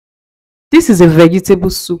This is a vegetable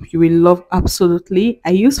soup you will love absolutely. I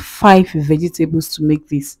use 5 vegetables to make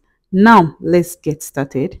this. Now let's get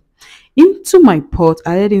started. Into my pot,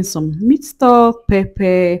 I added in some meat stock,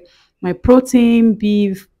 pepper, my protein,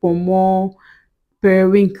 beef, pomo,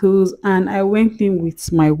 periwinkles, and I went in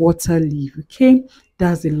with my water leaf. Okay,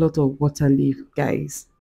 that's a lot of water leaf, guys.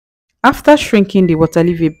 After shrinking the water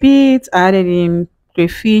leaf a bit, I added in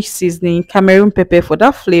crayfish seasoning, Cameroon pepper for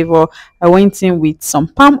that flavor. I went in with some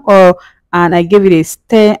palm oil and I gave it a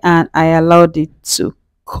stir and I allowed it to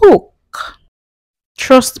cook.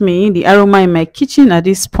 Trust me, the aroma in my kitchen at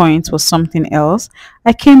this point was something else.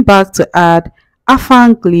 I came back to add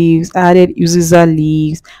afang leaves, I added uziza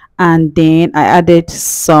leaves, and then I added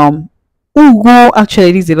some ugu.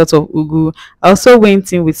 Actually, there's a lot of ugu. I also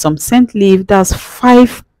went in with some scent leaf. That's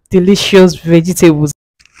 5 delicious vegetables.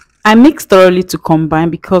 I mix thoroughly to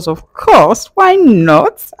combine because, of course, why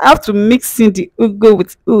not? I have to mix in the ugu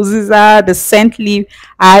with uziza, the scent leaf.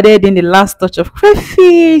 I added in the last touch of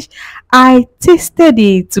crayfish. I tasted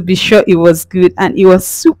it to be sure it was good and it was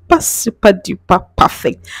super duper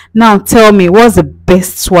perfect. Now tell me, what's the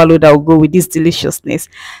best swallow that will go with this deliciousness?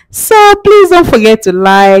 So please don't forget to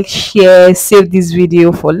like, share, save this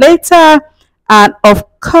video for later, and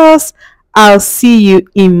of course, I'll see you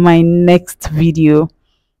in my next video.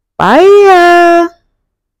 Bye.